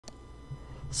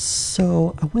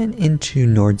So I went into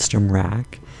Nordstrom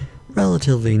Rack,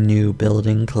 relatively new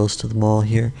building close to the mall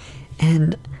here,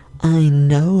 and I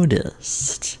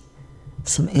noticed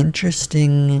some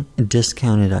interesting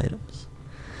discounted items.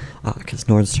 Because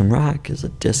Nordstrom Rack is a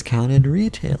discounted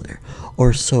retailer,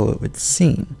 or so it would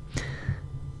seem.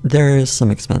 There is some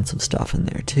expensive stuff in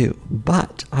there too,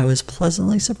 but I was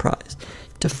pleasantly surprised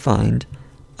to find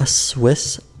a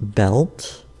Swiss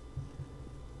belt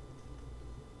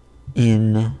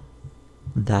in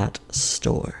that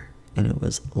store, and it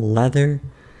was leather.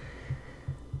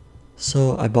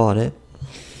 So I bought it,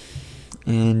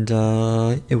 and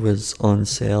it was on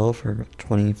sale for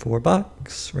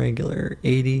 $24, regular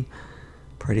 80.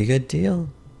 Pretty good deal.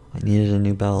 I needed a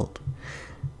new belt.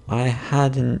 I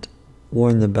hadn't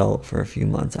worn the belt for a few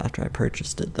months after I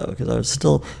purchased it though, because I was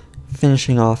still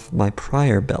finishing off my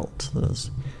prior belt. I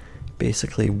was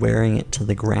basically wearing it to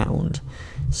the ground.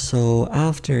 So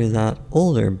after that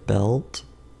older belt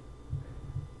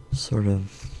sort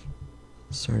of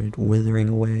started withering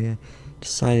away, I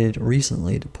decided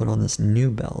recently to put on this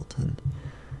new belt, and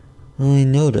I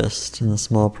noticed in the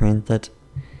small print that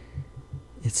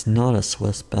it's not a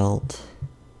Swiss belt.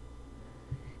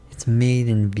 It's made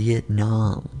in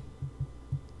Vietnam.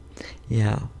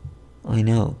 Yeah, I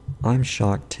know. I'm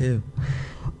shocked too.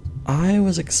 I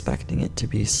was expecting it to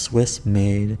be Swiss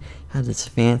made, had this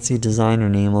fancy designer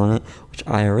name on it, which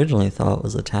I originally thought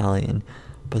was Italian,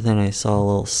 but then I saw a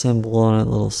little symbol on it, a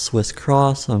little Swiss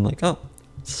cross, so I'm like, oh,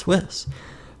 it's Swiss.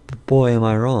 But boy, am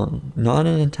I wrong. Not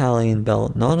an Italian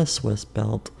belt, not a Swiss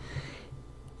belt.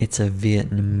 It's a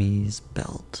Vietnamese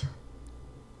belt.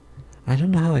 I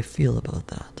don't know how I feel about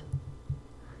that.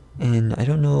 And I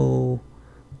don't know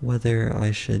whether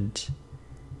I should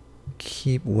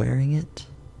keep wearing it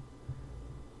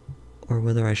or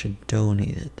whether I should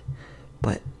donate it.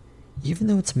 But even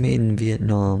though it's made in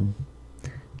Vietnam,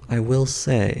 I will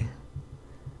say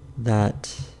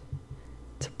that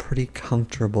it's a pretty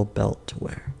comfortable belt to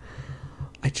wear.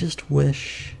 I just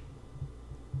wish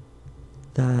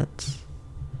that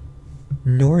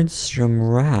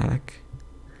Nordstrom Rack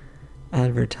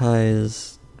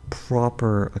advertised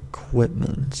proper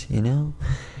equipment, you know?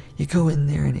 You go in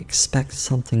there and expect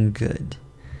something good,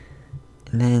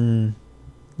 and then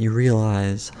you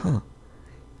realize,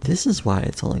 this is why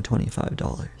it's only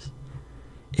 $25.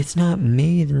 It's not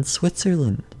made in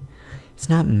Switzerland. It's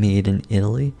not made in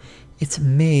Italy. It's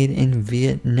made in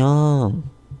Vietnam.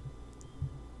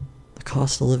 The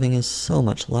cost of living is so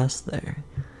much less there.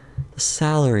 The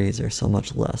salaries are so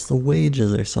much less. The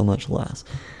wages are so much less.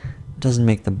 It doesn't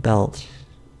make the belt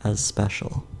as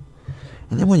special.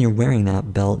 And then when you're wearing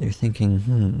that belt, you're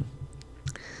thinking,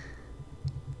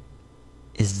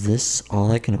 is this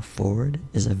all I can afford?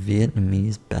 Is a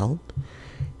Vietnamese belt?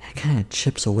 And it kind of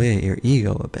chips away at your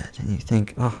ego a bit, and you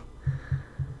think,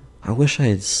 I wish I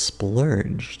had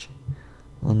splurged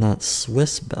on that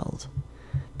Swiss belt.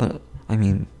 But, I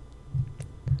mean,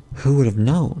 who would have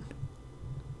known?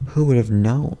 Who would have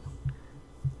known?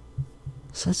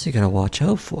 So that's what you gotta watch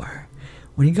out for.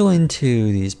 When you go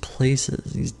into these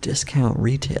places, these discount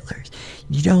retailers,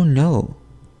 you don't know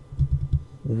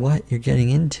what you're getting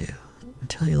into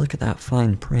until you look at that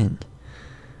fine print.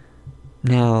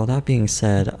 Now, that being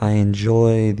said, I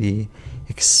enjoy the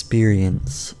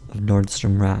experience of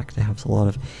Nordstrom Rack. They have a lot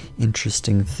of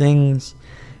interesting things.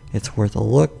 It's worth a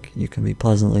look. You can be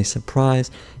pleasantly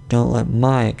surprised. Don't let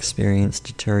my experience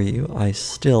deter you. I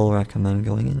still recommend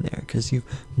going in there because you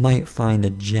might find a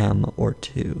gem or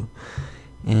two.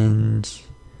 And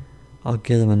I'll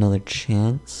give them another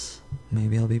chance.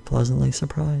 Maybe I'll be pleasantly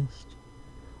surprised.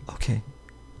 Okay,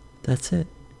 that's it.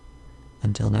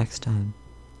 Until next time,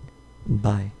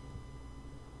 bye.